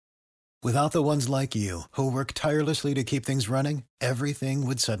Without the ones like you, who work tirelessly to keep things running, everything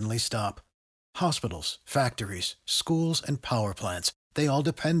would suddenly stop. Hospitals, factories, schools, and power plants, they all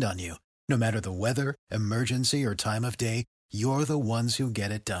depend on you. No matter the weather, emergency, or time of day, you're the ones who get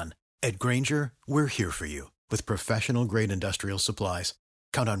it done. At Grainger, we're here for you with professional-grade industrial supplies.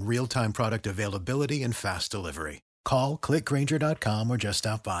 Count on real-time product availability and fast delivery. Call, click Grainger.com, or just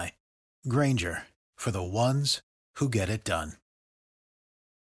stop by. Grainger, for the ones who get it done.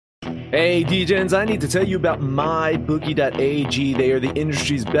 Hey, DJs, I need to tell you about MyBookie.ag. They are the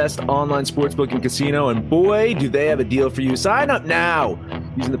industry's best online sportsbook and casino, and boy, do they have a deal for you. Sign up now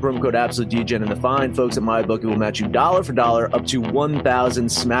using the promo code AbsoluteDGen, and the fine folks at MyBookie will match you dollar for dollar up to 1,000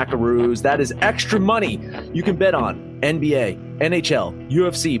 smackaroos. That is extra money you can bet on NBA, NHL,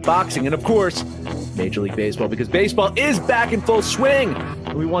 UFC, boxing, and of course, Major League Baseball, because baseball is back in full swing.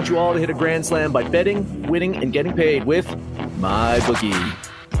 And we want you all to hit a grand slam by betting, winning, and getting paid with MyBookie.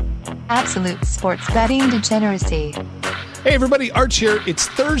 Absolute sports betting degeneracy. Hey everybody, Arch here. It's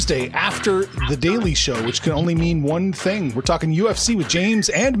Thursday after The Daily Show, which can only mean one thing. We're talking UFC with James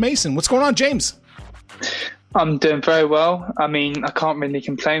and Mason. What's going on, James? I'm doing very well. I mean, I can't really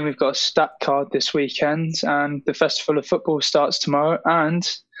complain. We've got a stacked card this weekend, and the Festival of Football starts tomorrow. And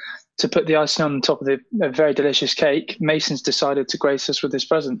to put the icing on top of a very delicious cake, Mason's decided to grace us with his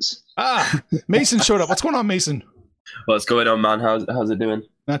presence. Mason showed up. What's going on, Mason? What's going on, man? How's it doing?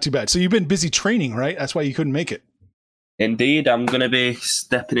 Not too bad. So you've been busy training, right? That's why you couldn't make it. Indeed, I'm going to be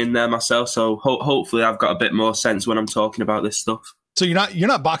stepping in there myself, so hopefully I've got a bit more sense when I'm talking about this stuff. So you're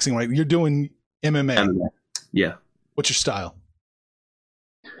not boxing, right? You're doing MMA. MMA. Yeah. What's your style?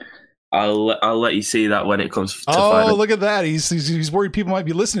 I'll let you see that when it comes to fighting. Look at that. He's worried people might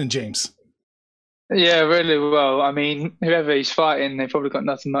be listening, James. Yeah, really well. I mean, whoever he's fighting, they've probably got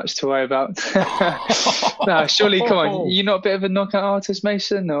nothing much to worry about. No, surely, come on. You're not a bit of a knockout artist,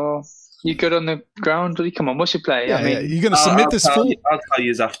 Mason, or you good on the ground? Come on, what's your play? Yeah, you're going to submit this fool? I'll tell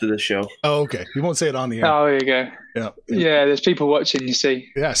you after the show. Oh, okay. You won't say it on the air. Oh, here you go. Yeah, there's people watching, you see.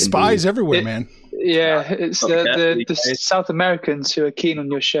 Yeah, spies everywhere, man. Yeah, it's the South Americans who are keen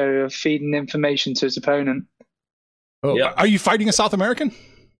on your show are feeding information to his opponent. Oh, yeah. Are you fighting a South American?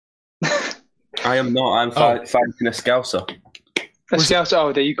 I am not. I'm fighting a Scouser. A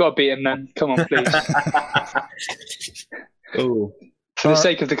Scouser? Oh, you got to beat him, then. Come on, please. Oh. For the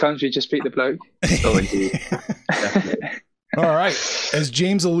sake of the country, just beat the bloke. Oh, indeed. Definitely. All right. As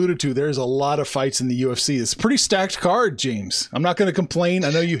James alluded to, there's a lot of fights in the UFC. It's a pretty stacked card, James. I'm not going to complain. I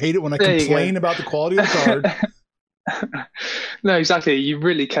know you hate it when I complain about the quality of the card. No, exactly. You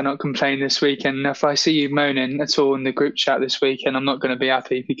really cannot complain this weekend. If I see you moaning at all in the group chat this weekend, I'm not going to be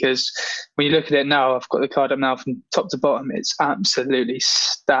happy, because when you look at it now, I've got the card up now from top to bottom. It's absolutely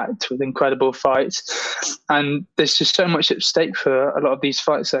stacked with incredible fights. And there's just so much at stake for a lot of these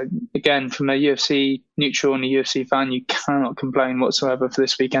fights. So again, from a UFC neutral and a UFC fan, you cannot complain whatsoever for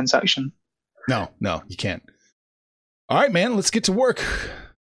this weekend's action. No, you can't. All right, man, let's get to work.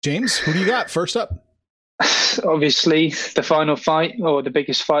 James, who do you got first up? Obviously, the final fight, or the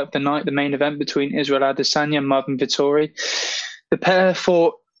biggest fight of the night, the main event between Israel Adesanya and Marvin Vettori. The pair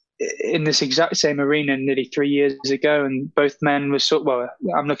fought in this exact same arena nearly 3 years ago, and both men were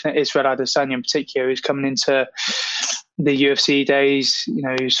I'm looking at Israel Adesanya in particular, who's coming into the UFC days,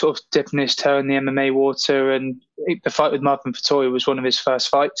 who's sort of dipping his toe in the MMA water, and the fight with Marvin Vettori was one of his first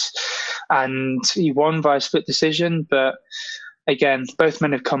fights, and he won by a split decision, but again, both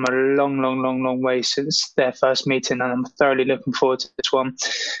men have come a long way since their first meeting, and I'm thoroughly looking forward to this one.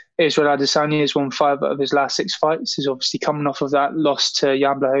 Israel Adesanya has won 5 out of his last 6 fights. He's obviously coming off of that loss to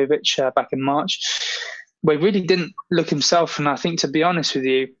Jan Blachowicz back in March, where he really didn't look himself. And I think, to be honest with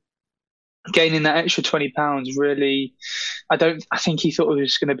you, gaining that extra 20 pounds really, I think he thought it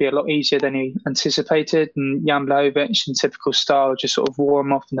was going to be a lot easier than he anticipated. And Jan Blachowicz, in typical style, just sort of wore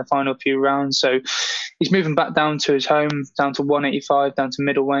him off in the final few rounds. So he's moving back down to his home, down to 185, down to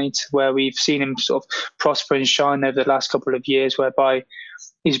middleweight, where we've seen him sort of prosper and shine over the last couple of years, whereby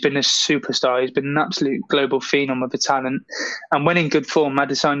he's been a superstar. He's been an absolute global phenom of a talent. And when in good form,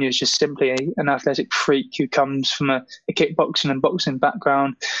 Adesanya is just simply an athletic freak who comes from a kickboxing and boxing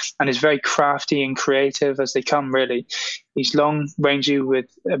background and is very crafty and creative as they come, really. He's long, rangy, with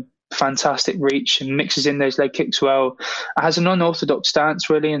a fantastic reach and mixes in those leg kicks well. Has an unorthodox stance,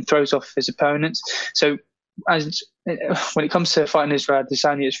 really, and throws off his opponents. So when it comes to fighting Israel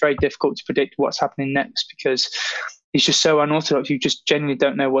Adesanya, it's very difficult to predict what's happening next, because he's just so unorthodox. You just genuinely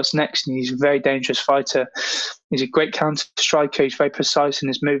don't know what's next, and he's a very dangerous fighter. He's a great counter striker. He's very precise in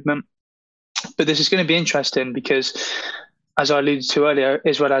his movement. But this is going to be interesting, because as I alluded to earlier,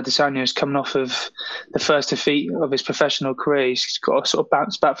 Israel Adesanya is coming off of the first defeat of his professional career. He's got to sort of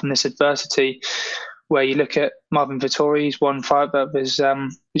bounce back from this adversity. Where you look at Marvin Vettori, he's won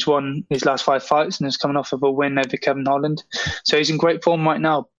he's won his last 5 fights and is coming off of a win over Kevin Holland. So he's in great form right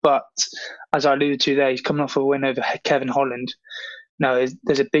now. But as I alluded to there, he's coming off a win over Kevin Holland. Now,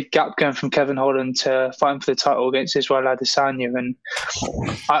 there's a big gap going from Kevin Holland to fighting for the title against Israel Adesanya. And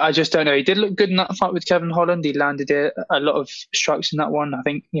I just don't know. He did look good in that fight with Kevin Holland. He landed a lot of strikes in that one. I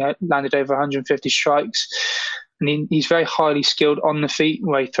think landed over 150 strikes. And he's very highly skilled on the feet,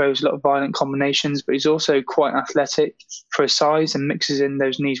 where he throws a lot of violent combinations, but he's also quite athletic for his size and mixes in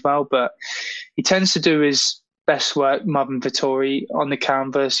those knees well. But he tends to do his best work, Marvin Vettori, on the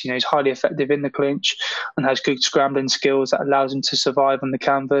canvas. He's highly effective in the clinch and has good scrambling skills that allows him to survive on the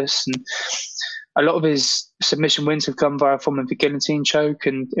canvas. And a lot of his submission wins have come via a form of the guillotine choke,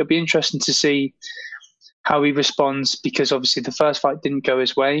 and it'll be interesting to see how he responds, because obviously the first fight didn't go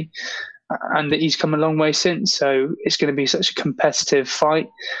his way, and he's come a long way since. So it's going to be such a competitive fight.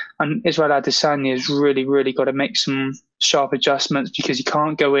 And Israel Adesanya has really, really got to make some sharp adjustments, because he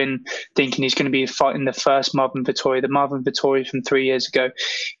can't go in thinking he's going to be fighting the first Marvin Vettori, the Marvin Vettori from 3 years ago.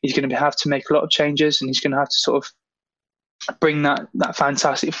 He's going to have to make a lot of changes, and he's going to have to sort of bring that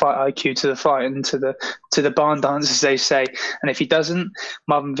fantastic fight IQ to the fight and to the barn dance, as they say. And if he doesn't,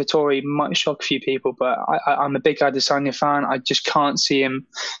 Marvin Vettori might shock a few people. But I'm a big Adesanya fan. I just can't see him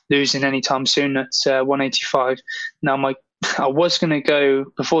losing anytime soon at 185. Now, I was going to go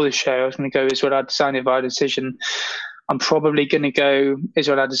before the show. I was going to go Israel Adesanya via decision. I'm probably going to go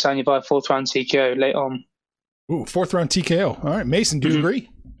Israel Adesanya via 4th round TKO late on. Ooh, 4th round TKO. All right, Mason, do you agree?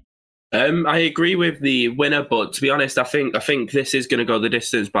 I agree with the winner, but to be honest, I think this is going to go the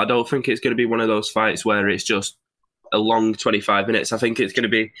distance, but I don't think it's going to be one of those fights where it's just a long 25 minutes. I think it's going to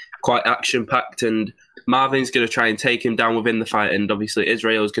be quite action-packed, and Marvin's going to try and take him down within the fight, and obviously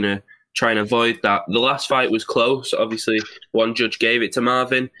Israel's going to try and avoid that. The last fight was close. Obviously, one judge gave it to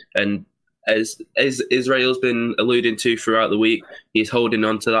Marvin, and as Israel's been alluding to throughout the week, he's holding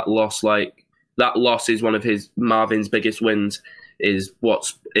on to that loss. Like, that loss is one of Marvin's biggest wins, is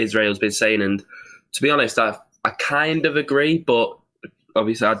what Israel's been saying. And to be honest, I kind of agree, but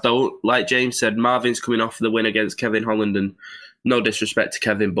obviously I don't. Like James said, Marvin's coming off the win against Kevin Holland, and no disrespect to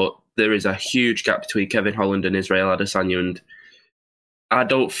Kevin, but there is a huge gap between Kevin Holland and Israel Adesanya, and I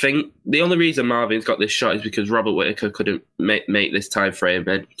don't think the only reason Marvin's got this shot is because Robert Whittaker couldn't make this time frame.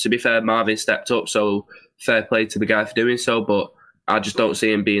 And to be fair, Marvin stepped up, so fair play to the guy for doing so, but I just don't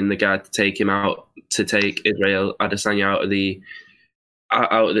see him being the guy to take him out, to take Israel Adesanya out of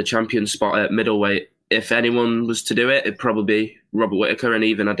the champion spot at middleweight. If anyone was to do it, it'd probably be Robert Whittaker, and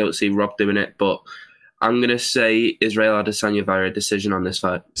even I don't see Rob doing it. But I'm going to say Israel Adesanya via a decision on this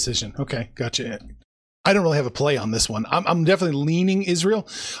fight. Decision. Okay, gotcha. I don't really have a play on this one. I'm definitely leaning Israel.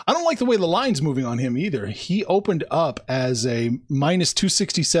 I don't like the way the line's moving on him either. He opened up as a minus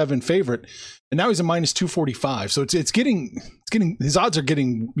 267 favorite, and now he's a minus 245. So it's getting his odds are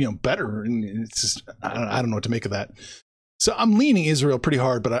getting better, and it's just, I don't know what to make of that. So I'm leaning Israel pretty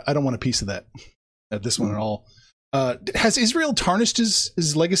hard, but I don't want a piece of that at this one at all. Has Israel tarnished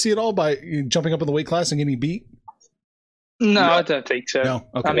his legacy at all by jumping up in the weight class and getting beat? No, I don't think so. No?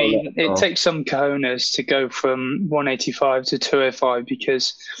 Okay. I mean, it takes some cojones to go from 185 to 205,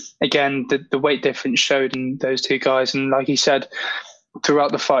 because, again, the weight difference showed in those two guys. And like he said,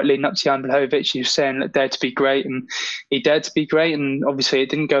 throughout the fight leading up to Jan Blachowicz, he was saying that dared to be great, and he dared to be great, and obviously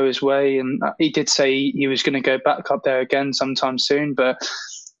it didn't go his way. And he did say he was going to go back up there again sometime soon, but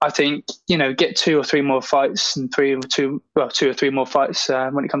I think, get 2 or 3 more fights and 2 or 3 more fights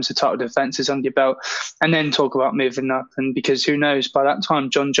when it comes to title defenses under your belt, and then talk about moving up. And because who knows, by that time,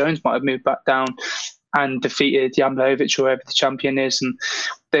 John Jones might have moved back down and defeated Jan Blachowicz, or whoever the champion is. And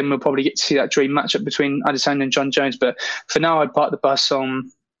then we'll probably get to see that dream matchup between Adesanya and John Jones. But for now, I'd park the bus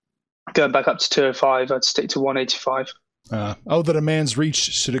on going back up to 205. I'd stick to 185. That a man's reach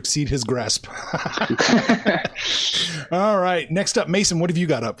should exceed his grasp. All right. Next up, Mason, what have you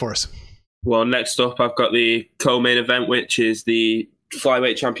got up for us? Well, next up, I've got the co-main event, which is the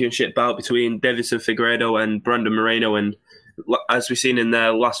flyweight championship bout between Deiveson Figueiredo and Brandon Moreno. And as we've seen in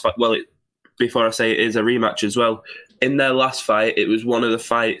their last fight, before I say it is a rematch as well, in their last fight, it was one of the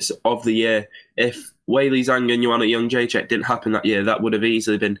fights of the year. If Weili Zhang and Joanna Jędrzejczyk didn't happen that year, that would have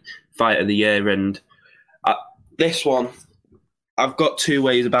easily been fight of the year. And this one, I've got 2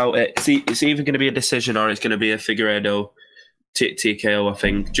 ways about it. It's either going to be a decision or it's going to be a Figueiredo TKO, I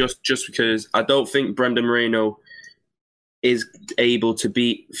think. Just because I don't think Brandon Moreno is able to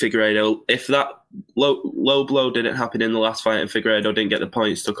beat Figueiredo. If that low blow didn't happen in the last fight and Figueiredo didn't get the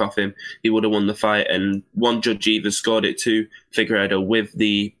points took off him, he would have won the fight. And one judge even scored it to Figueiredo with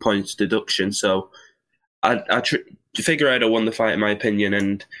the points deduction. So Figueiredo won the fight in my opinion.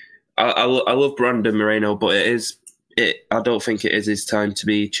 And I love Brandon Moreno, but I don't think it is his time to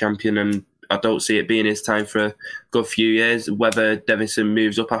be champion, and I don't see it being his time for a good few years. Whether Deiveson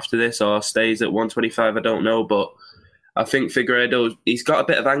moves up after this or stays at 125, I don't know. But I think Figueiredo, he's got a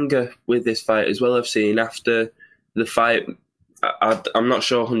bit of anger with this fight as well. I've seen after the fight, I'm not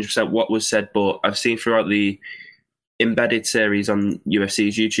sure 100% what was said, but I've seen throughout the embedded series on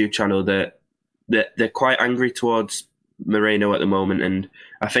UFC's YouTube channel that they're quite angry towards Moreno at the moment, and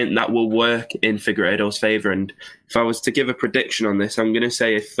I think that will work in Figueiredo's favour. And if I was to give a prediction on this, I'm going to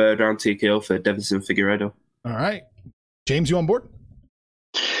say a third round TKO for Deiveson Figueiredo. All right. James, you on board?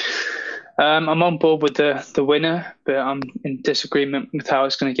 I'm on board with the winner, but I'm in disagreement with how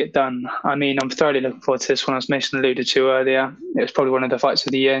it's going to get done. I mean, I'm thoroughly looking forward to this one. As Mason alluded to earlier, it was probably one of the fights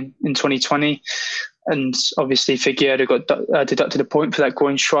of the year in 2020. And obviously Figueiredo got deducted a point for that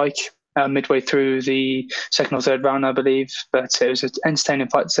groin strike midway through the second or third round, I believe. But it was an entertaining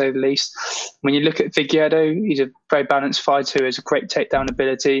fight, to say the least. When you look at Figueiredo, he's a very balanced fighter who has a great takedown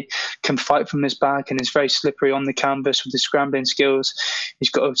ability, can fight from his back, and is very slippery on the canvas with his scrambling skills. He's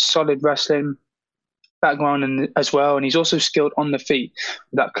got a solid wrestling background as well, and he's also skilled on the feet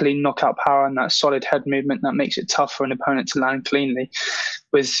with that clean knockout power and that solid head movement that makes it tough for an opponent to land cleanly.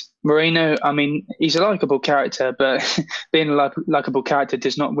 With Moreno, I mean, he's a likable character, but being a likable character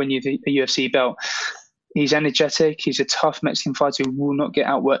does not win you a UFC belt. He's energetic. He's a tough Mexican fighter who will not get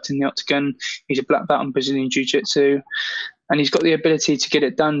outworked in the octagon. He's a black belt in Brazilian Jiu-Jitsu, and he's got the ability to get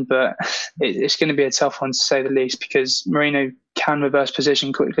it done, but it's going to be a tough one, to say the least, because Moreno can reverse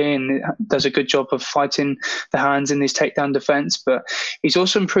position quickly and does a good job of fighting the hands in his takedown defense. But he's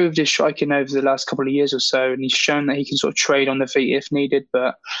also improved his striking over the last couple of years or so, and he's shown that he can sort of trade on the feet if needed.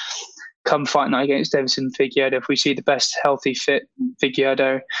 But come fight night against Deiveson Figueiredo, if we see the best healthy fit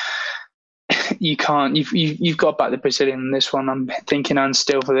Figueiredo, you've got to back the Brazilian in this one. I'm thinking and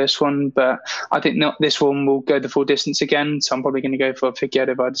still for this one, but I think this one will go the full distance again, so I'm probably going to go for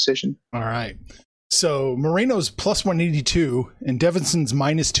Figueiredo by decision. All right. So Moreno's plus 182 and Deiveson's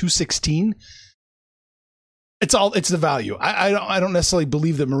minus 216. It's the value. I don't necessarily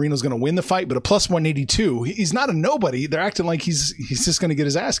believe that Moreno's going to win the fight, but a plus 182, he's not a nobody. They're acting like he's just going to get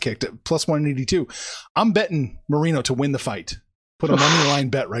his ass kicked at plus 182. I'm betting Moreno to win the fight. Put a money line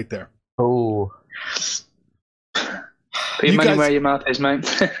bet right there. Oh. Put your money where your mouth is, mate.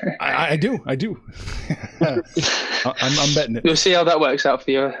 I do. I'm betting it. You'll see how that works out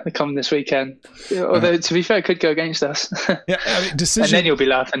for you coming this weekend. Although, to be fair, it could go against us. Yeah, I mean, decision. And then you'll be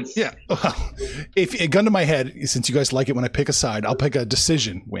laughing. Yeah. Well, if a gun to my head, since you guys like it when I pick a side, I'll pick a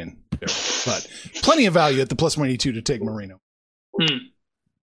decision win. But plenty of value at the plus 182 to take Moreno.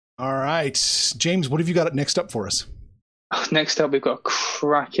 All right. James, what have you got next up for us? Next up, we've got a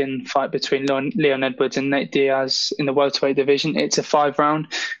cracking fight between Leon Edwards and Nate Diaz in the welterweight division. It's a 5-round.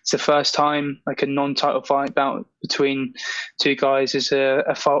 It's the first time like a non-title fight bout between two guys is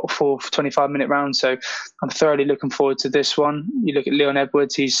a full 25-minute round. So I'm thoroughly looking forward to this one. You look at Leon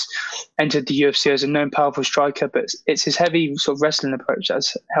Edwards, he's entered the UFC as a known powerful striker, but it's his heavy sort of wrestling approach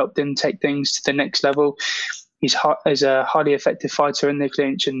that's helped him take things to the next level. He's a highly effective fighter in the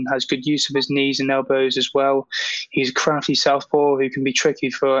clinch and has good use of his knees and elbows as well. He's a crafty southpaw who can be tricky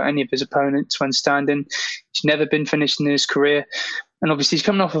for any of his opponents when standing. He's never been finished in his career. And obviously he's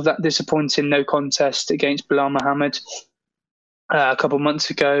coming off of that disappointing no contest against Bilal Muhammad a couple of months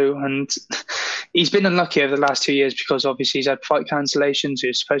ago. And he's been unlucky over the last 2 years because obviously he's had fight cancellations. He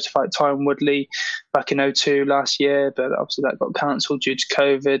was supposed to fight Tyron Woodley back in 2002 last year, but obviously that got cancelled due to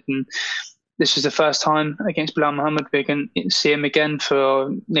COVID. And this was the first time against Bilal Muhammad. We're going to see him again for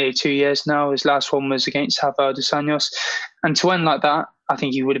nearly 2 years now. His last one was against Javier Dos Anjos. And to end like that, I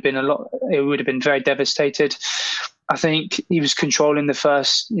think he would have been very devastated. I think he was controlling the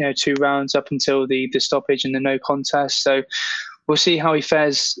first 2 rounds up until the stoppage and the no contest. So we'll see how he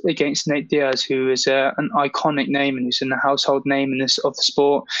fares against Nate Diaz, who is an iconic name and who's a household name of the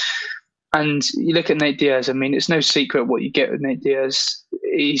sport. And you look at Nate Diaz, I mean, it's no secret what you get with Nate Diaz.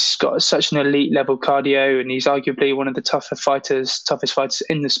 He's got such an elite level cardio and he's arguably one of the toughest fighters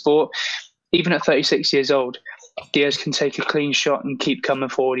in the sport. Even at 36 years old, Diaz can take a clean shot and keep coming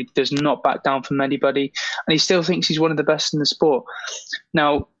forward. He does not back down from anybody. And he still thinks he's one of the best in the sport.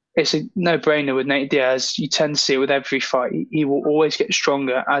 Now, it's a no-brainer with Nate Diaz. You tend to see it with every fight. He will always get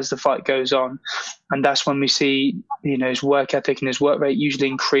stronger as the fight goes on. And that's when we see, his work ethic and his work rate usually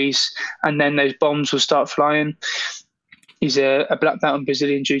increase. And then those bombs will start flying. He's a black belt in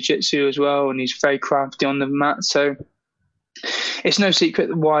Brazilian Jiu-Jitsu as well, and he's very crafty on the mat. So it's no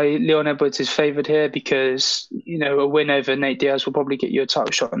secret why Leon Edwards is favoured here, because a win over Nate Diaz will probably get you a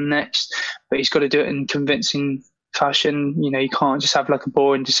title shot next, but he's got to do it in convincing fashion. You can't just have like a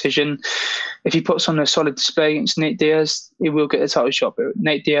boring decision. If he puts on a solid display against Nate Diaz, he will get a title shot. But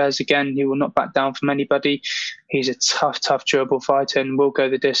Nate Diaz, again, he will not back down from anybody. He's a tough, durable fighter and will go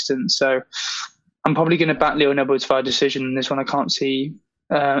the distance. So I'm probably going to back Leon Edwards via decision in this one. I can't see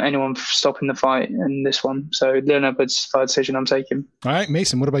anyone stopping the fight in this one. So Leon Edwards via decision, I'm taking. All right,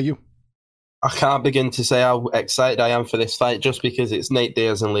 Mason, what about you? I can't begin to say how excited I am for this fight just because it's Nate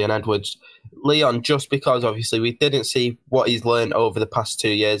Diaz and Leon Edwards. Leon, just because obviously we didn't see what he's learned over the past 2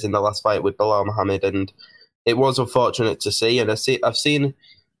 years in the last fight with Belal Muhammad, and it was unfortunate to see. And I've seen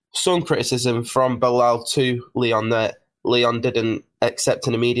some criticism from Belal to Leon that Leon didn't accept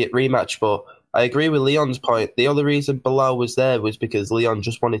an immediate rematch, but I agree with Leon's point. The other reason Belal was there was because Leon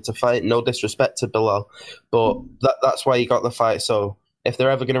just wanted to fight. No disrespect to Belal, but that's why he got the fight. So if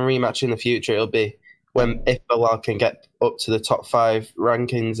they're ever going to rematch in the future, it'll be if Belal can get up to the top 5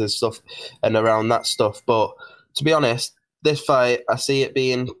 rankings and stuff and around that stuff. But to be honest, this fight, I see it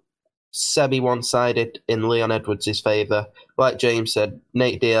being semi-one-sided in Leon Edwards' favour. Like James said,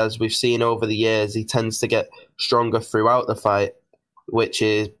 Nate Diaz, we've seen over the years, he tends to get stronger throughout the fight, which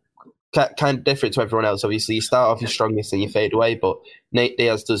is kind of different to everyone else. Obviously, you start off your strongest and you fade away, but Nate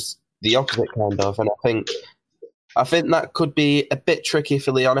Diaz does the opposite kind of, and I think that could be a bit tricky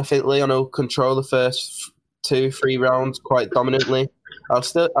for Leon. I think Leon will control the first 2-3 rounds quite dominantly. I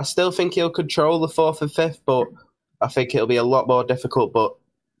still think he'll control the 4th and 5th, but I think it'll be a lot more difficult. But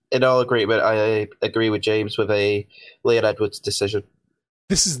in all agreement, I agree with James with a Leon Edwards decision.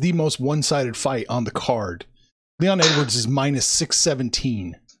 This is the most one-sided fight on the card. Leon Edwards is minus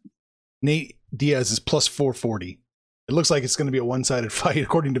 617. Nate Diaz is plus 440. It looks like it's going to be a one-sided fight,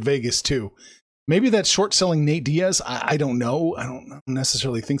 according to Vegas, too. Maybe that's short-selling Nate Diaz. I don't know. I don't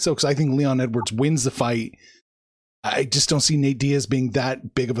necessarily think so, because I think Leon Edwards wins the fight. I just don't see Nate Diaz being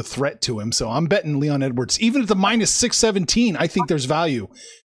that big of a threat to him. So I'm betting Leon Edwards. Even at the minus 617, I think there's value.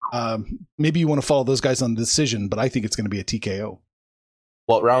 Maybe you want to follow those guys on the decision, but I think it's going to be a TKO.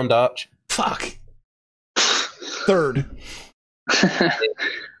 What round, Arch? Fuck. 3rd.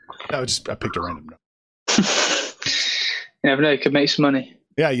 I picked a random number. You never know. You could make some money.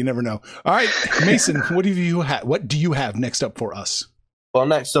 Yeah, you never know. All right, Mason, what do you have next up for us? Well,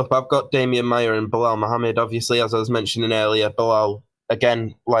 next up, I've got Damian Maia and Belal Muhammad. Obviously, as I was mentioning earlier, Belal,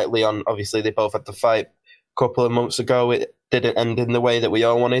 again, like Leon, obviously they both had the fight a couple of months ago. It didn't end in the way that we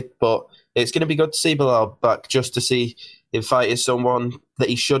all wanted, but it's going to be good to see Belal back, just to see him fighting someone that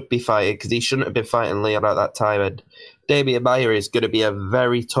he should be fighting, because he shouldn't have been fighting Leon at that time. And Damian Maia is going to be a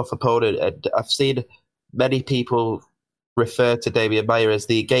very tough opponent. And I've seen many people refer to Damian Maia as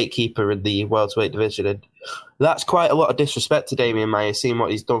the gatekeeper in the welterweight division, and that's quite a lot of disrespect to Damian Maia, seeing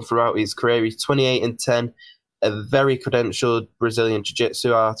what he's done throughout his career. He's 28-10, a very credentialed Brazilian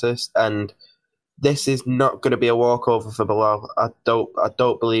jiu-jitsu artist, and this is not going to be a walkover for Belal. I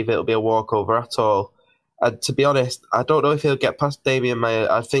don't believe it'll be a walkover at all. And to be honest, I don't know if he'll get past Damian Maia.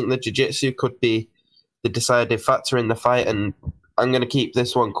 I think the jiu-jitsu could be the deciding factor in the fight, and I'm going to keep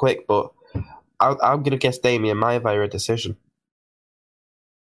this one quick, but I'm going to guess Damian Maia via a decision.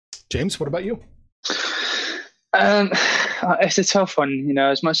 James, what about you? It's a tough one.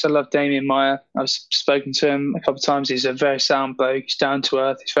 As much as I love Damian Maia, I've spoken to him a couple of times. He's a very sound bloke. He's down to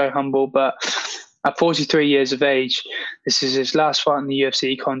earth. He's very humble. But at 43 years of age, this is his last fight in the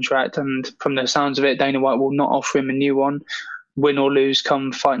UFC contract. And from the sounds of it, Dana White will not offer him a new one, win or lose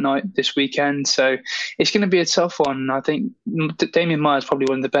come fight night this weekend. So it's going to be a tough one. I think Damian Maia is probably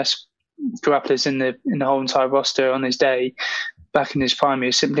one of the best grapplers in the whole entire roster on his day. Back in his prime, he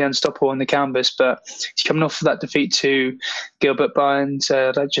was simply unstoppable on the canvas, but he's coming off of that defeat to Gilbert Burns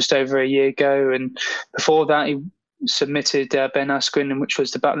just over a year ago, and before that he submitted Ben Askren, which was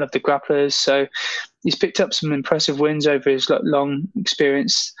the Battle of the Grapplers. So he's picked up some impressive wins over his long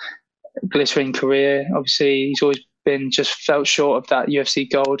experience, glittering career. Obviously, he's always been just felt short of that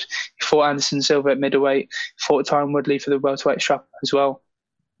UFC gold. He fought Anderson Silva at middleweight, fought Tyron Woodley for the welterweight strap as well.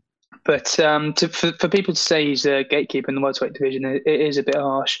 But for people to say he's a gatekeeper in the welterweight division, it is a bit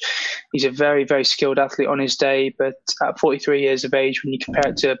harsh. He's a very, very skilled athlete on his day, but at 43 years of age, when you compare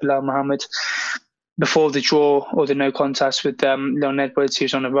it to Belal Muhammad, before the draw or the no contest with Leon Edwards, he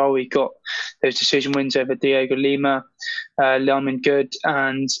was on a roll. He got those decision wins over Diego Lima, Leon Good,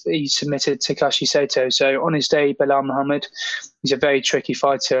 and he submitted Takashi Sato. So on his day, Belal Muhammad, he's a very tricky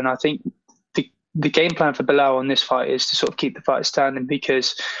fighter, and I think the game plan for Belal on this fight is to sort of keep the fight standing,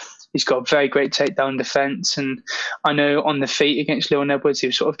 because He's got a very great takedown defense. And I know on the feet against Leon Edwards, he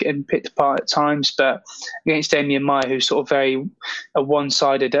was sort of getting picked apart at times. But against Damian Maia, who's sort of very a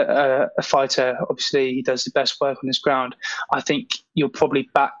one-sided a fighter, obviously he does the best work on his ground. I think you'll probably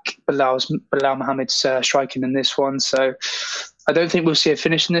back Bilal Muhammad's striking in this one. So I don't think we'll see a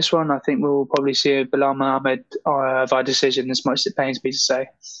finish in this one. I think we'll probably see a Bilal Muhammad via decision, as much as it pains me to say.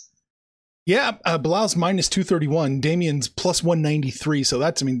 Yeah, Bilal's minus 231, Damian's plus 193. So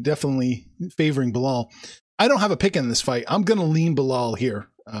that's, definitely favoring Bilal. I don't have a pick in this fight. I'm going to lean Bilal here.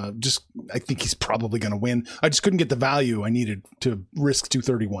 I think he's probably going to win. I just couldn't get the value I needed to risk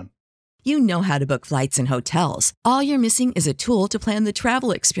 231. You know how to book flights and hotels. All you're missing is a tool to plan the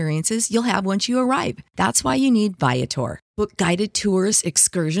travel experiences you'll have once you arrive. That's why you need Viator. Book guided tours,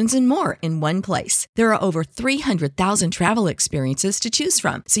 excursions, and more in one place. There are over 300,000 travel experiences to choose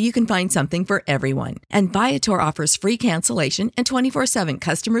from, so you can find something for everyone. And Viator offers free cancellation and 24/7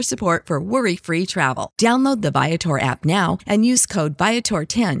 customer support for worry-free travel. Download the Viator app now and use code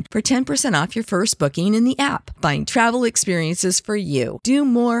Viator10 for 10% off your first booking in the app. Find travel experiences for you. Do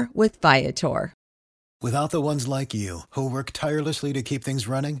more with Viator. Without the ones like you, who work tirelessly to keep things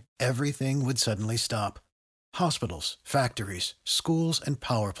running, everything would suddenly stop. Hospitals, factories, schools, and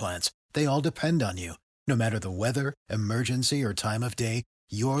power plants, they all depend on you. No matter the weather, emergency, or time of day,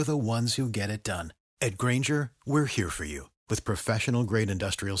 you're the ones who get it done. At Grainger, we're here for you with professional-grade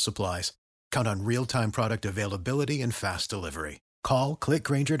industrial supplies. Count on real-time product availability and fast delivery. Call, click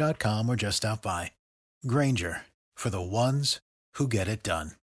Grainger.com, or just stop by. Grainger, for the ones who get it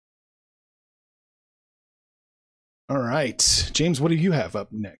done. All right. James, what do you have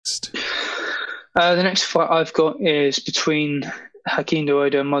up next? The next fight I've got is between Hakeem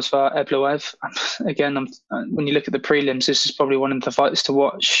Dawodu and Movsar Evloev. Again, when you look at the prelims, this is probably one of the fights to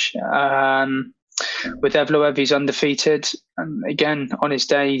watch. With Evloev, he's undefeated. Again, on his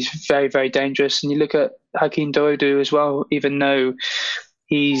day, he's very, very dangerous. And you look at Hakeem Dawodu as well, even though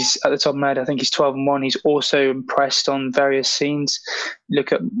he's at the top of my head, I think he's 12-1. He's also impressed on various scenes.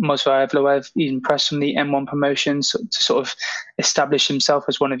 Look at Movsar Evloev. He's impressed on the M1 promotions to sort of establish himself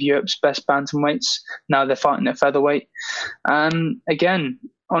as one of Europe's best bantamweights. Now they're fighting at featherweight. Again,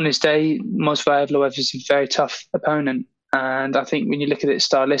 on his day, Movsar Evloev is a very tough opponent. And I think when you look at it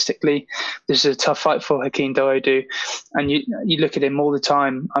stylistically, this is a tough fight for Hakeem Dawodu. And you look at him all the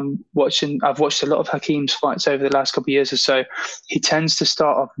time. I've watched a lot of Hakeem's fights over the last couple of years or so. He tends to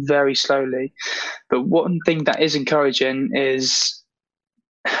start off very slowly. But one thing that is encouraging is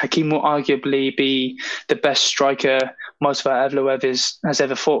Hakeem will arguably be the best striker Movsar Evloev has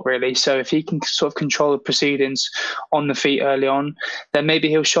ever fought, really. So if he can sort of control the proceedings on the feet early on, then maybe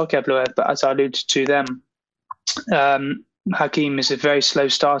he'll shock Evloev. But as I alluded to them, Hakeem is a very slow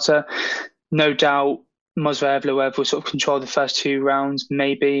starter. No doubt Movsar Evloev will sort of control the first two rounds,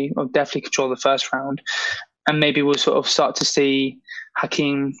 maybe, or definitely control the first round. And maybe we'll sort of start to see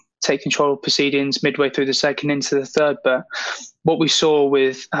Hakeem take control of proceedings midway through the second into the third. But what we saw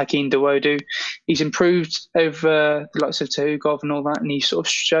with Hakeem Dawodu, he's improved over the likes of Tuhugov and all that, and he sort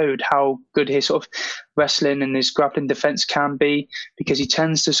of showed how good his sort of wrestling and his grappling defense can be, because he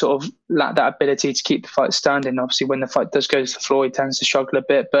tends to sort of lack that ability to keep the fight standing. Obviously, when the fight does go to the floor, he tends to struggle a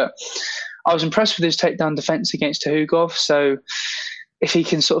bit. But I was impressed with his takedown defense against Tuhugov. So if he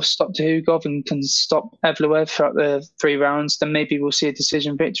can sort of stop Tuhugov and can stop Evloev throughout the 3 rounds, then maybe we'll see a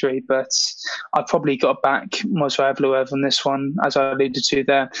decision victory. But I've probably got to back Movsar Evloev on this one. As I alluded to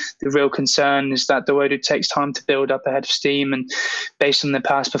there, the real concern is that Dawodu takes time to build up ahead of steam. And based on their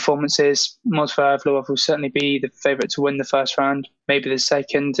past performances, Movsar Evloev will certainly be the favourite to win the first round, maybe the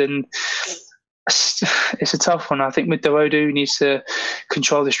second. And it's a tough one. I think with Dawodu, he needs to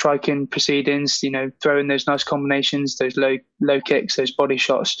control the striking proceedings, throw in those nice combinations, those low kicks, those body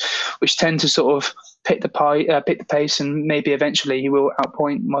shots, which tend to sort of pick the pace, and maybe eventually he will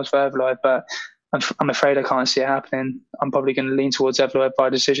outpoint Movsar Evloev. But I'm afraid I can't see it happening. I'm probably going to lean towards Evloev by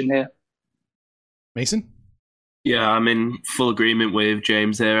decision here. Mason? Yeah, I'm in full agreement with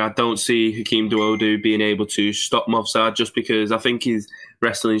James there. I don't see Hakeem Dawodu being able to stop Movsar, just because I think his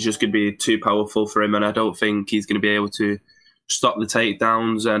wrestling is just going to be too powerful for him, and I don't think he's going to be able to stop the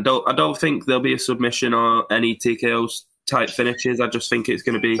takedowns. And I don't think there'll be a submission or any TKO type finishes. I just think it's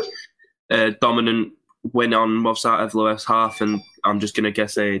going to be a dominant win on Movsar Evloev's half, and I'm just going to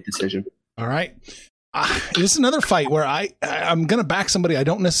guess a decision. All right. This is another fight where I'm going to back somebody. I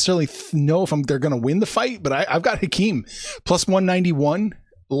don't necessarily know if they're going to win the fight, but I've got Hakeem plus 191.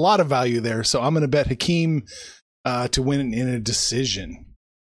 A lot of value there. So I'm going to bet Hakeem to win in a decision.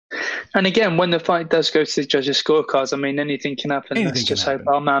 And again, when the fight does go to the judges' scorecards, anything can happen. Let's just hope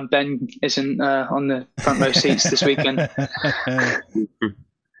our man Ben isn't on the front row seats this weekend.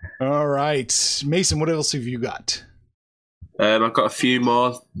 All right. Mason, what else have you got? I've got a few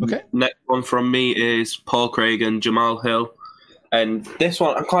more. Okay. Next one from me is Paul Craig and Jamal Hill. And this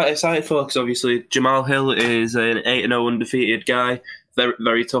one I'm quite excited for because obviously Jamal Hill is an 8-0 undefeated guy, very,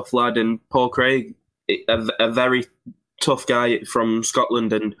 very tough lad, and Paul Craig, a very tough guy from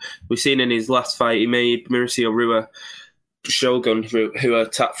Scotland. And we've seen in his last fight, he made Mauricio Rua Shogun, who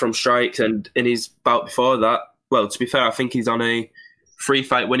attacked from strikes, and in his bout before that, well, to be fair, I think he's on a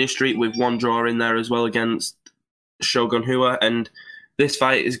 3-fight winning streak with 1 draw in there as well against Shogun Rua. And this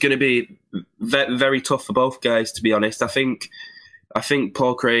fight is going to be very, very tough for both guys, to be honest. I think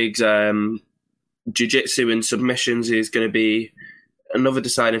Paul Craig's jiu-jitsu and submissions is going to be another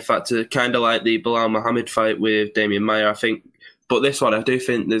deciding factor, kind of like the Bilal Muhammad fight with Damian Maia, I think. But this one, I do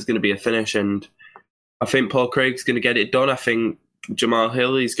think there's going to be a finish, and I think Paul Craig's going to get it done. I think Jamal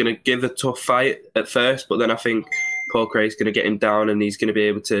Hill, he's going to give a tough fight at first, but then I think Paul Craig's going to get him down and he's going to be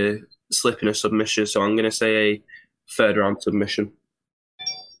able to slip in a submission. So I'm going to say a 3rd round submission.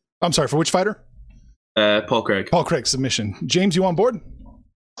 I'm sorry, for which fighter? Paul Craig. Paul Craig, submission. James, you on board?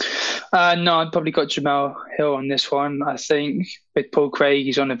 No, I've probably got Jamal Hill on this one. I think with Paul Craig,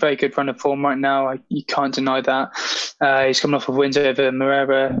 he's on a very good run of form right now. You can't deny that. He's coming off of wins over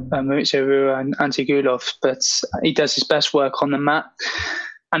Mauricio Rua and Ante Gulov, but he does his best work on the mat.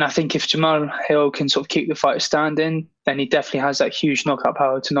 And I think if Jamal Hill can sort of keep the fight standing, then he definitely has that huge knockout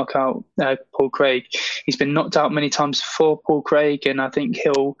power to knock out Paul Craig. He's been knocked out many times before, Paul Craig, and I think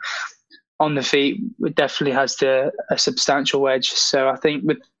Hill on the feet definitely has a substantial edge. So I think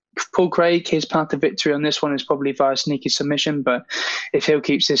with Paul Craig, his path to victory on this one is probably via sneaky submission, but if Hill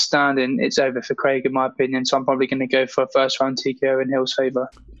keeps this standing, it's over for Craig in my opinion. So I'm probably going to go for a 1st round TKO in Hill's favour.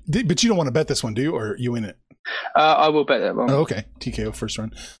 But you don't want to bet this one, do you? Or are you in it? I will bet that one. Oh, okay. TKO 1st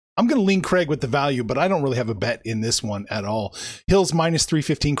round. I'm going to lean Craig with the value, but I don't really have a bet in this one at all. Hill's minus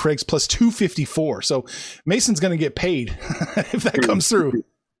 315, Craig's plus 254. So Mason's going to get paid if that comes through.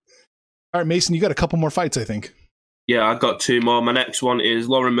 All right, Mason, you got a couple more fights, I think. Yeah, I've got 2 more. My next one is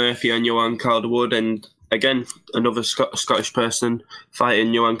Lauren Murphy and Joanne Calderwood. And again, another Scottish person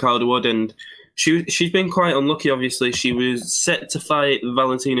fighting Joanne Calderwood. And she's been quite unlucky, obviously. She was set to fight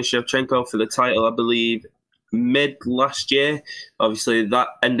Valentina Shevchenko for the title, I believe, mid last year. Obviously, that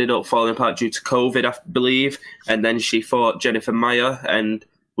ended up falling apart due to COVID, I believe. And then she fought Jennifer Maia, and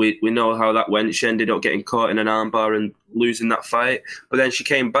we know how that went. She ended up getting caught in an armbar and losing that fight. But then she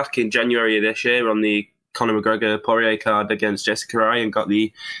came back in January of this year on the Conor McGregor-Poirier card against Jessica Rai and got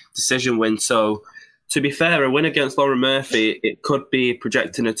the decision win. So, to be fair, a win against Lauren Murphy, it could be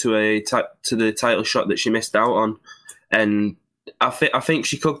projecting her to the title shot that she missed out on. And I think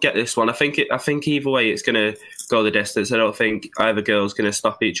she could get this one. I think either way it's going to go the distance. I don't think either girl's going to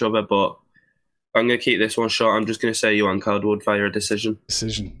stop each other, but I'm going to keep this one short. I'm just going to say Joanne Calderwood via a decision.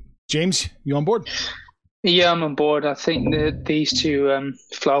 James, you on board? Yeah, I'm on board. I think that these two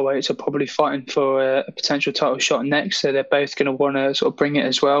flyweights are probably fighting for a potential title shot next, so they're both going to want to sort of bring it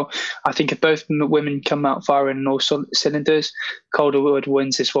as well. I think if both women come out firing on all cylinders, Calderwood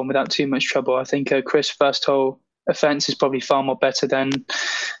wins this one without too much trouble. I think Chris' first whole offense is probably far more better than,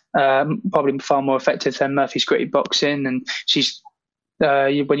 probably far more effective than Murphy's gritty boxing, and she's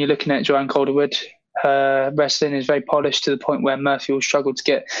when you're looking at Joanne Calderwood, her wrestling is very polished to the point where Murphy will struggle to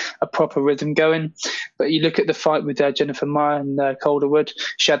get a proper rhythm going. But you look at the fight with Jennifer Maia and Calderwood,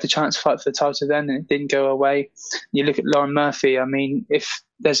 she had the chance to fight for the title then and it didn't go away. You look at Lauren Murphy, I mean, if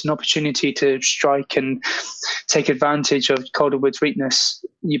there's an opportunity to strike and take advantage of Calderwood's weakness,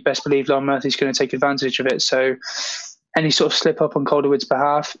 you best believe Lauren Murphy's going to take advantage of it. So any sort of slip up on Calderwood's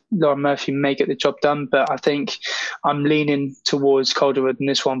behalf, Lauren Murphy may get the job done, but I think I'm leaning towards Calderwood in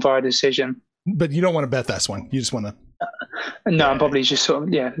this one via decision. But you don't want to bet this one. You just want to. No, I'm probably just sort of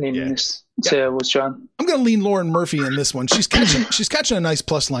leaning this towards Joanne. I'm going to lean Lauren Murphy in this one. She's catching a nice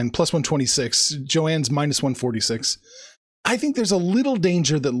plus line, plus 126. Joanne's minus 146. I think there's a little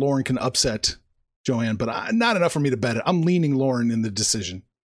danger that Lauren can upset Joanne, but not enough for me to bet it. I'm leaning Lauren in the decision.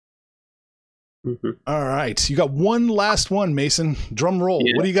 Mm-hmm. All right, you got one last one, Mason. Drum roll.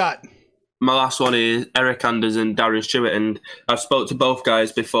 Yeah. What do you got? My last one is Eric Anders and Darren Stewart, and I've spoke to both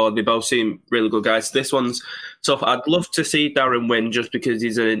guys before. They both seem really good guys. This one's tough. I'd love to see Darren win just because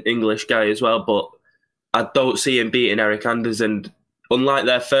he's an English guy as well, but I don't see him beating Eric Anders. And unlike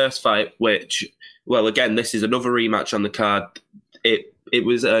their first fight, which, well, again, this is another rematch on the card. It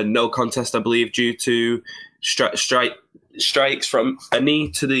was a no contest, I believe, due to strikes from a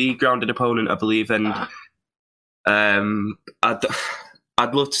knee to the grounded opponent, I believe. And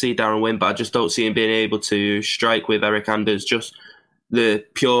I'd love to see Darren win, but I just don't see him being able to strike with Eric Anders. Just the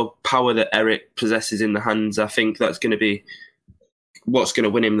pure power that Eric possesses in the hands, I think that's going to be what's going to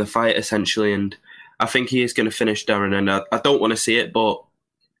win him the fight essentially. And I think he is going to finish Darren, and I don't want to see it, but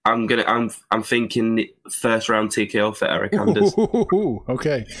I'm thinking the first round TKO for Eric Anders.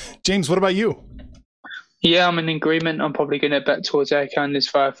 Okay, James, what about you? Yeah, I'm in agreement. I'm probably going to bet towards Eric Anders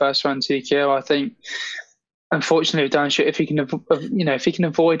for a first round TKO. I think, unfortunately, with Darren Till, if he can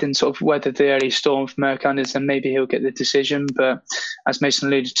avoid and sort of weather the early storm from Eric Anders, then maybe he'll get the decision. But as Mason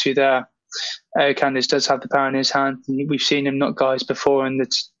alluded to there, Eric Anders does have the power in his hand. We've seen him knock guys before in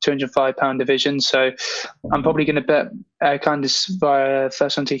the 205-pound division. So I'm probably going to bet Eric Anders via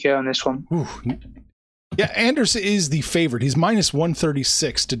first round TKO on this one. Ooh. Yeah, Anders is the favorite. He's minus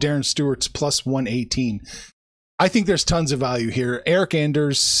 136 to Darren Stewart's plus 118. I think there's tons of value here. Eric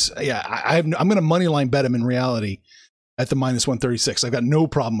Anders, yeah, I'm going to moneyline bet him in reality at the minus 136. I've got no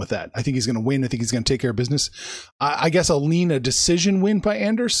problem with that. I think he's going to win. I think he's going to take care of business. I guess I'll lean a decision win by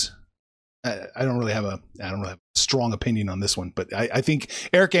Anders. I don't really have a strong opinion on this one, but I think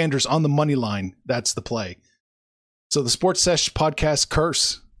Eric Anders on the money line, that's the play. So the Sports Sesh podcast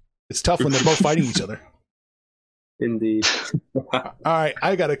curse. It's tough when they're both fighting each other. Indeed. All right,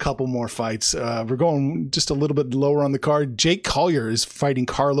 I got a couple more fights. We're going just a little bit lower on the card. Jake Collier is fighting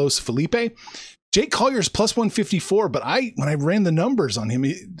Carlos Felipe. Jake Collier's plus 154, but when I ran the numbers on him,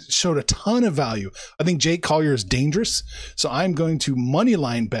 it showed a ton of value. I think Jake Collier is dangerous, so I'm going to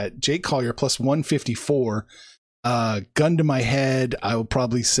moneyline bet Jake Collier plus 154. Gun to my head, I will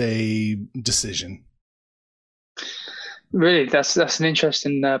probably say decision. Really, that's an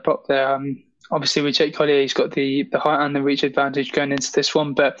interesting prop there. Obviously, with Jake Collier, he's got the height and the reach advantage going into this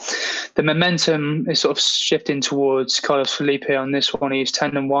one, but the momentum is sort of shifting towards Carlos Felipe on this one. He's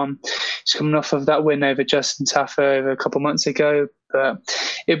 10-1. He's coming off of that win over Justin Tafa over a couple of months ago. But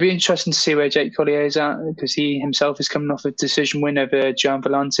it'd be interesting to see where Jake Collier is at, because he himself is coming off a decision win over Gian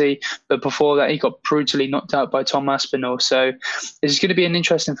Vellante. But before that, he got brutally knocked out by Tom Aspinall. So this is going to be an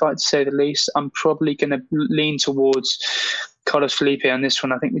interesting fight, to say the least. I'm probably going to lean towards Carlos Felipe on this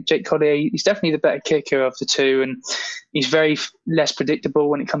one. I think with Jake Collier, he's definitely the better kicker of the two, and he's very less predictable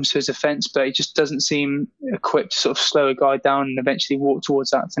when it comes to his offense, but he just doesn't seem equipped to sort of slow a guy down and eventually walk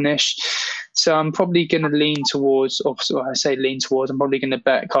towards that finish. So I'm probably going to lean towards, I'm probably going to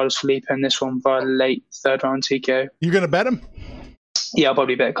bet Carlos Felipe in this one via late third round TKO. You're going to bet him? Yeah, I'll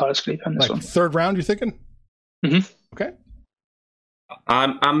probably bet Carlos Felipe in this one. Third round, you're thinking? Mm-hmm. Okay.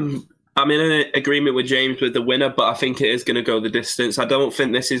 I'm in agreement with James with the winner, but I think it is going to go the distance. I don't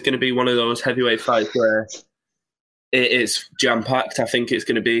think this is going to be one of those heavyweight fights where it's jam-packed. I think it's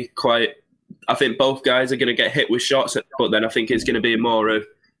going to be I think both guys are going to get hit with shots, but then I think it's going to be more of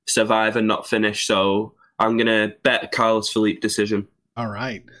survive and not finish. So I'm going to bet Carlos Felipe decision. All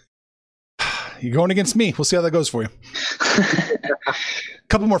right. You're going against me. We'll see how that goes for you.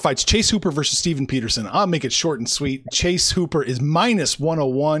 Couple more fights. Chase Hooper versus Steven Peterson. I'll make it short and sweet. Chase Hooper is minus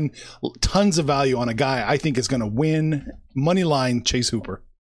 101. Tons of value on a guy I think is going to win. Money line, Chase Hooper.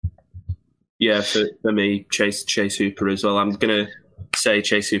 Yeah, for me, Chase Hooper as well. I'm going to say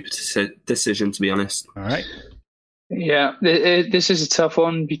Chase Hooper decision, to be honest. All right. Yeah, this is a tough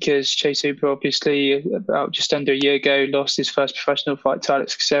one because Chase Hooper, obviously, about just under a year ago, lost his first professional fight to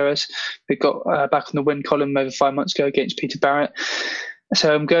Alex Caceres, who got back on the win column over 5 months ago against Peter Barrett.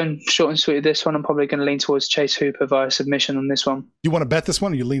 So I'm going short and sweet with this one. I'm probably going to lean towards Chase Hooper via submission on this one. You want to bet this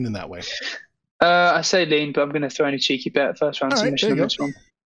one, or you leaning that way? I say lean, but I'm going to throw in a cheeky bet. First round submission on this one.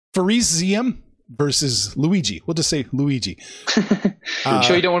 Faris Ziem versus Luigi. We'll just say Luigi.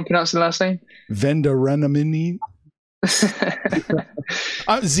 Sure you don't want to pronounce the last name? Vendarenamini.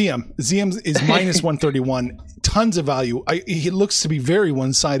 Ziem is minus 131. Tons of value. He looks to be very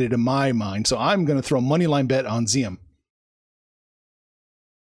one-sided in my mind, so I'm going to throw a money line bet on Ziem.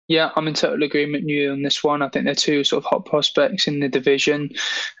 Yeah, I'm in total agreement with you on this one. I think they're two sort of hot prospects in the division,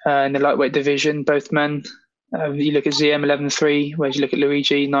 in the lightweight division, both men. You look at Ziem 11-3, whereas you look at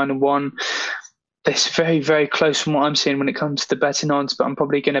Luigi 9-1. It's very, very close from what I'm seeing when it comes to the betting odds, but I'm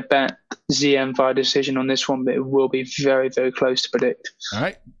probably going to bet Ziem via decision on this one, but it will be very, very close to predict. All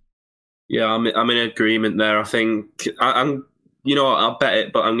right. Yeah, I'm in agreement there. I think I'm. You know what, I'll bet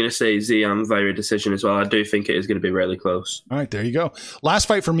it, but I'm going to say Ziem via decision as well. I do think it is going to be really close. All right, there you go. Last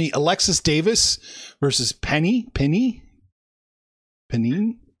fight for me, Alexis Davis versus Penny. I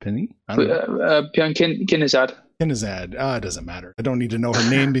don't know. Bjorn Kinezad. Kinezad. It doesn't matter. I don't need to know her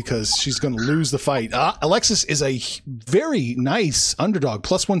name because she's going to lose the fight. Alexis is a very nice underdog,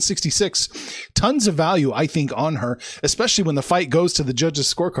 plus 166. Tons of value, I think, on her, especially when the fight goes to the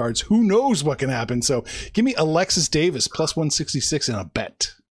judges' scorecards. Who knows what can happen? So give me Alexis Davis, plus 166 in a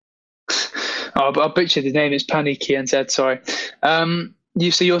bet. I'll picture the name. It's Penny Kinezad, sorry.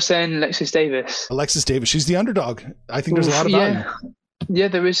 So you're saying Alexis Davis? Alexis Davis. She's the underdog. I think there's a lot of value. Yeah,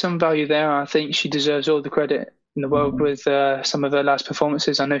 there is some value there. I think she deserves all the credit in the world with some of her last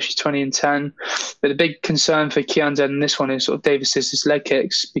performances. I know she's 20-10, but the big concern for Kianzad in this one is sort of Davis's leg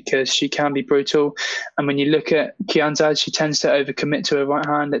kicks, because she can be brutal. And when you look at Kianzad, she tends to overcommit to her right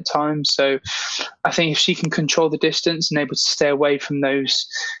hand at times. So I think if she can control the distance and able to stay away from those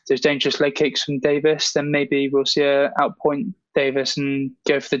dangerous leg kicks from Davis, then maybe we'll see her outpoint Davis and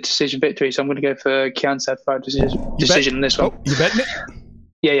go for the decision victory. So I'm going to go for Kianzad for a decision in this one. Oh, you betting it?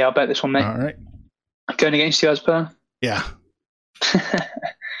 Yeah, I'll bet this one, mate. All right. Going against you, Asper? Yeah.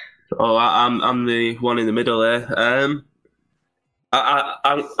 I'm the one in the middle there. I'm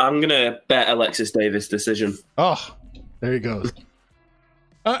gonna bet Alexis Davis decision. Oh, there you go.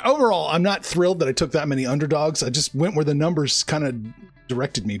 Overall, I'm not thrilled that I took that many underdogs. I just went where the numbers kind of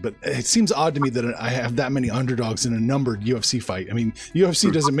directed me, but it seems odd to me that I have that many underdogs in a numbered UFC fight. I mean,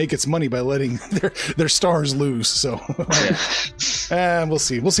 UFC doesn't make its money by letting their stars lose. So, and we'll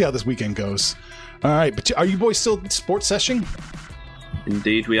see. We'll see how this weekend goes. All right, but are you boys still sports session?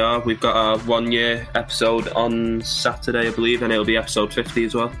 Indeed, we are. We've got our 1 year episode on Saturday, I believe, and it'll be episode 50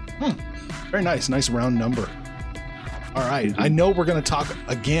 as well. Very nice round number. All right, I know we're going to talk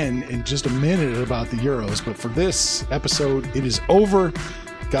again in just a minute about the Euros, but for this episode, it is over.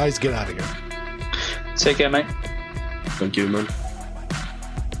 Guys, get out of here. Take care, mate. Thank you, man.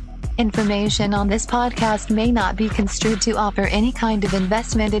 Information on this podcast may not be construed to offer any kind of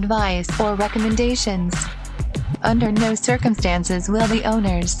investment advice or recommendations. Under no circumstances will the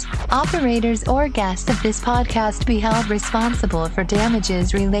owners, operators, or guests of this podcast be held responsible for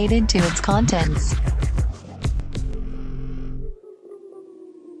damages related to its contents.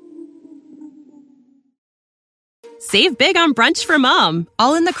 Save big on brunch for mom,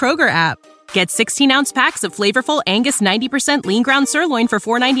 all in the Kroger app. Get 16-ounce packs of flavorful Angus 90% lean ground sirloin for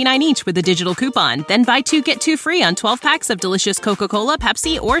 $4.99 each with a digital coupon. Then buy 2, get 2 free on 12 packs of delicious Coca-Cola,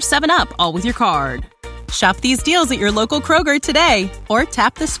 Pepsi, or 7-Up, all with your card. Shop these deals at your local Kroger today, or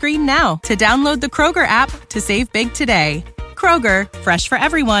tap the screen now to download the Kroger app to save big today. Kroger, fresh for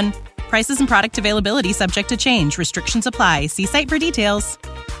everyone. Prices and product availability subject to change. Restrictions apply. See site for details.